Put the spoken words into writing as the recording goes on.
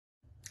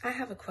I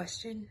have a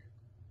question.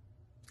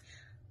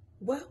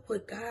 What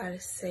would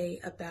God say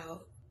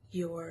about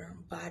your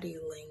body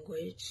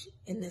language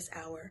in this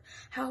hour?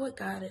 How would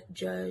God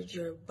judge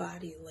your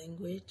body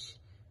language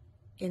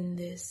in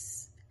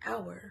this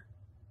hour?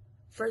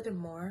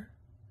 Furthermore,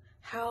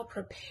 how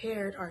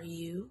prepared are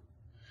you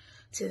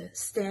to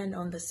stand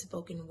on the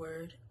spoken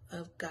word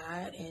of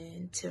God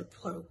and to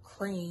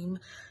proclaim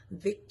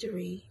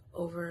victory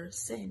over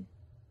sin?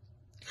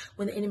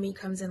 When the enemy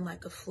comes in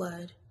like a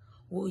flood,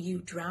 will you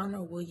drown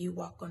or will you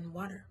walk on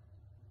water?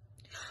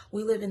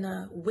 We live in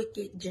a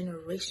wicked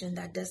generation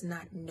that does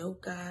not know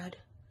God,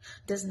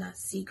 does not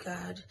see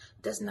God,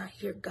 does not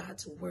hear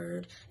God's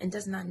word, and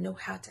does not know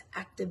how to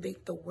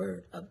activate the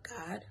word of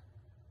God.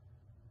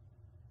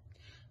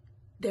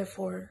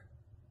 Therefore,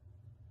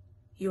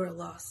 you are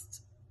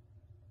lost.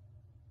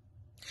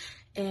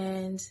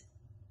 And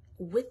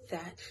with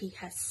that, he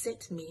has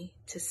sent me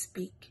to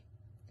speak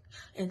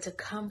and to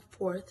come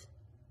forth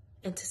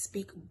and to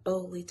speak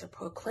boldly, to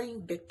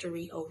proclaim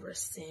victory over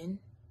sin,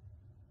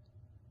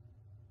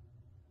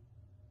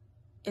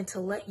 and to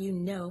let you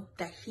know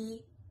that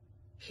he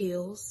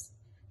heals,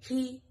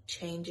 he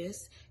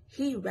changes,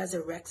 he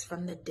resurrects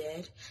from the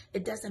dead.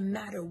 It doesn't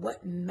matter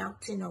what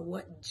mountain or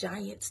what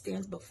giant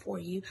stands before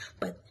you,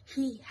 but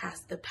he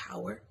has the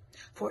power.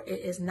 For it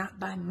is not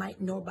by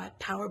might nor by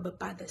power, but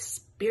by the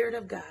Spirit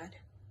of God.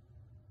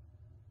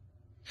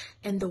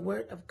 And the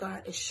word of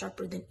God is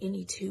sharper than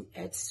any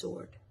two-edged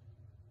sword.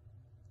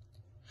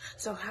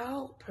 So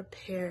how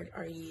prepared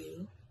are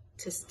you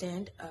to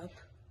stand up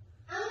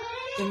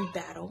in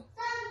battle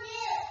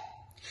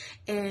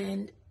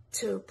and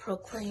to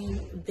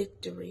proclaim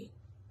victory?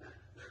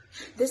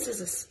 This is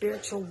a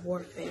spiritual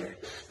warfare.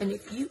 And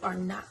if you are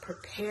not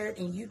prepared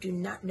and you do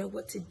not know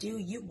what to do,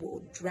 you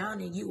will drown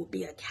and you will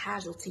be a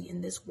casualty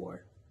in this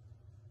war.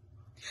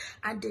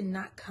 I did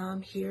not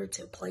come here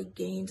to play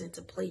games and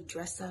to play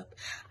dress up.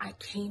 I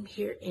came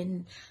here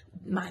in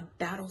my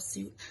battle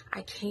suit.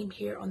 I came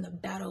here on the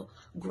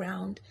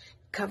battleground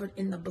covered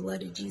in the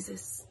blood of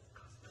Jesus.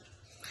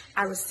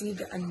 I received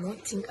the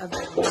anointing of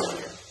the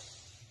warrior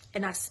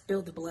and I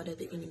spilled the blood of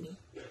the enemy.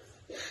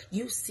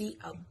 You see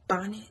a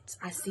bonnet,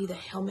 I see the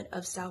helmet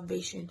of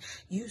salvation.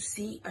 You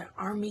see an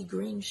army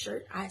green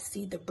shirt, I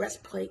see the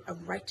breastplate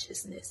of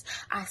righteousness.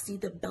 I see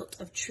the belt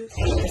of truth,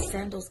 the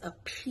sandals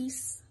of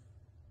peace,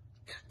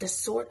 the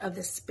sword of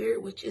the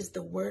Spirit, which is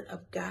the word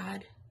of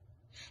God,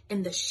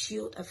 and the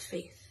shield of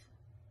faith.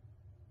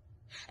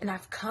 And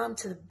I've come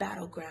to the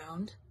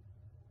battleground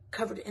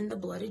covered in the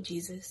blood of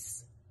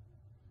Jesus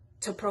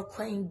to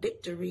proclaim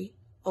victory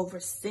over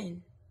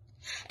sin.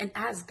 And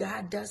as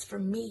God does for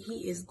me,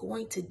 he is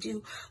going to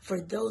do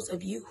for those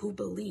of you who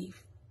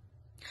believe.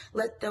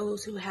 Let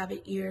those who have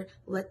an ear,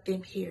 let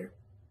them hear.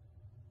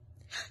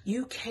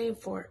 You came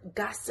for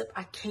gossip,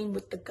 I came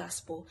with the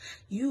gospel.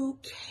 You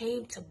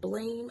came to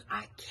blame,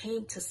 I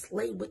came to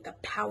slay with the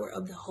power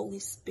of the Holy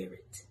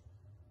Spirit.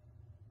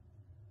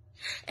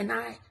 And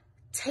I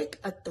take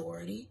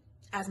authority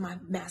as my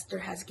master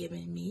has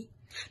given me,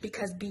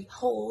 because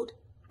behold,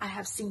 I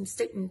have seen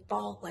Satan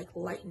fall like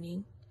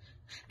lightning.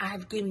 I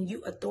have given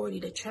you authority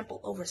to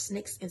trample over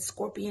snakes and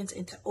scorpions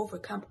and to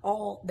overcome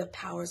all the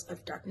powers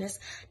of darkness.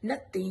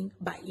 Nothing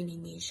by any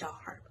means shall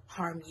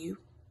harm you.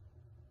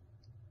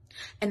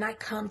 And I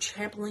come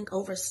trampling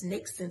over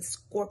snakes and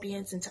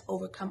scorpions and to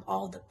overcome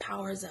all the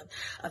powers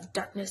of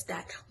darkness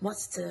that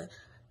wants to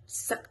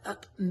suck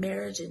up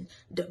marriage and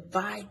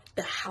divide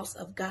the house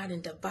of God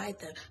and divide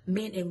the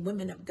men and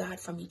women of God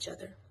from each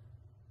other.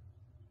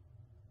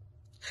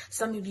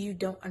 Some of you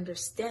don't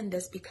understand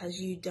this because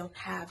you don't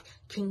have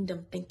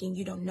kingdom thinking.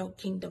 You don't know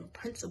kingdom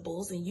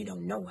principles and you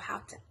don't know how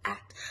to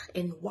act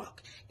and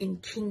walk in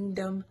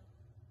kingdom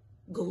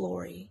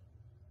glory.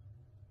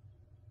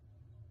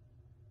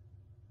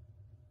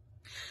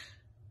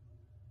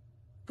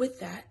 With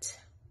that,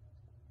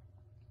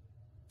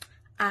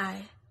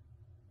 I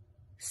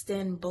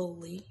stand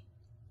boldly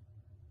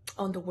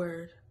on the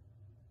word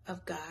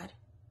of God.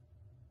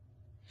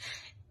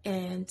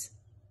 And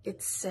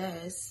it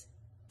says,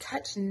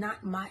 touch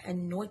not my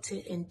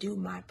anointed and do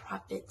my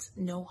prophets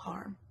no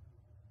harm.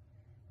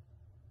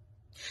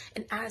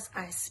 And as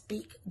I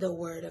speak the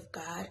word of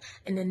God,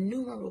 an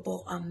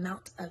innumerable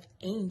amount of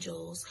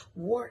angels,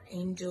 war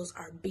angels,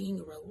 are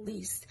being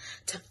released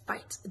to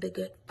fight the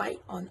good fight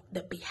on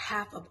the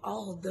behalf of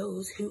all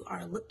those who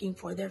are looking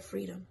for their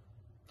freedom,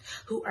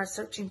 who are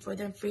searching for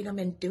their freedom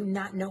and do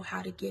not know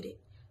how to get it.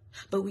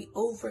 But we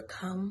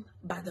overcome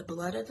by the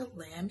blood of the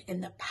Lamb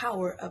and the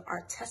power of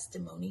our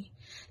testimony.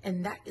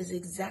 And that is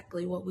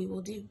exactly what we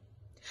will do.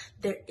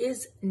 There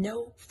is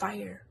no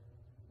fire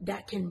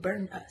that can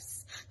burn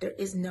us. There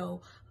is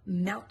no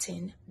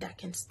mountain that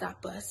can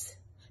stop us.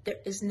 There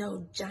is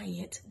no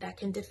giant that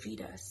can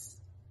defeat us.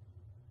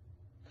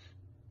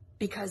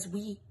 Because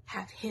we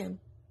have him,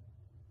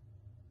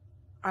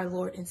 our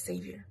Lord and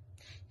Savior.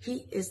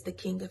 He is the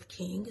King of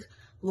Kings,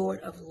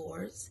 Lord of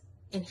Lords.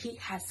 And he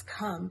has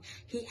come.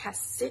 He has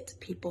sent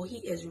people. He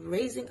is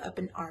raising up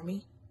an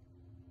army.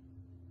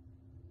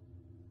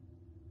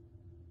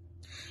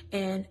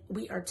 And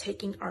we are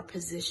taking our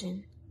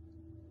position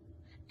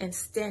and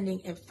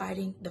standing and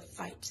fighting the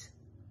fight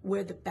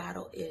where the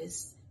battle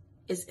is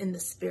in the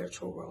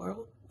spiritual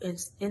world,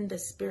 is in the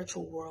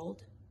spiritual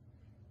world.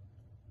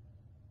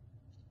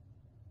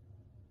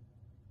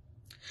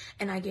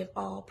 And I give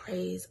all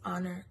praise,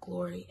 honor,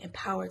 glory, and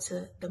power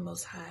to the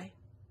Most High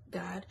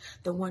God,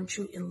 the one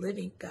true and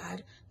living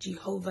God.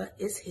 Jehovah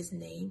is his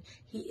name.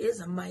 He is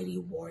a mighty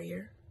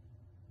warrior.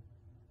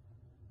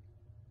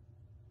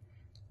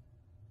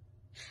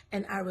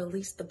 And I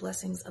release the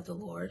blessings of the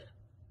Lord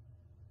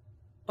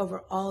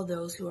over all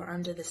those who are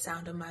under the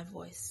sound of my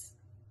voice.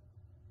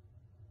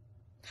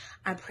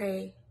 I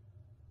pray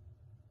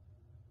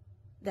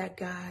that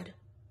God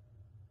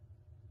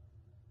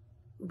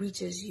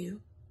reaches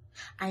you.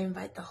 I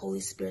invite the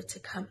Holy Spirit to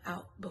come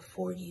out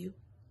before you.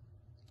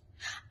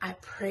 I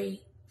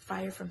pray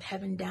fire from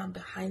heaven down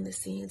behind the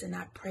scenes, and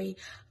I pray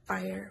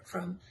fire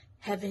from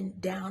heaven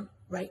down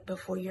right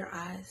before your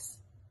eyes.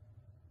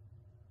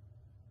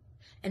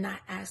 And I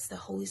ask the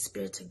Holy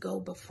Spirit to go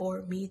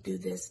before me through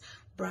this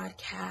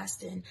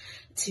broadcast and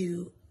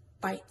to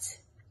fight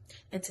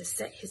and to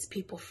set his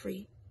people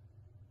free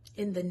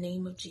in the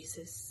name of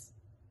Jesus.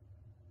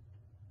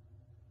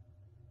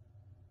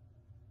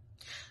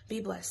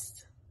 Be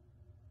blessed.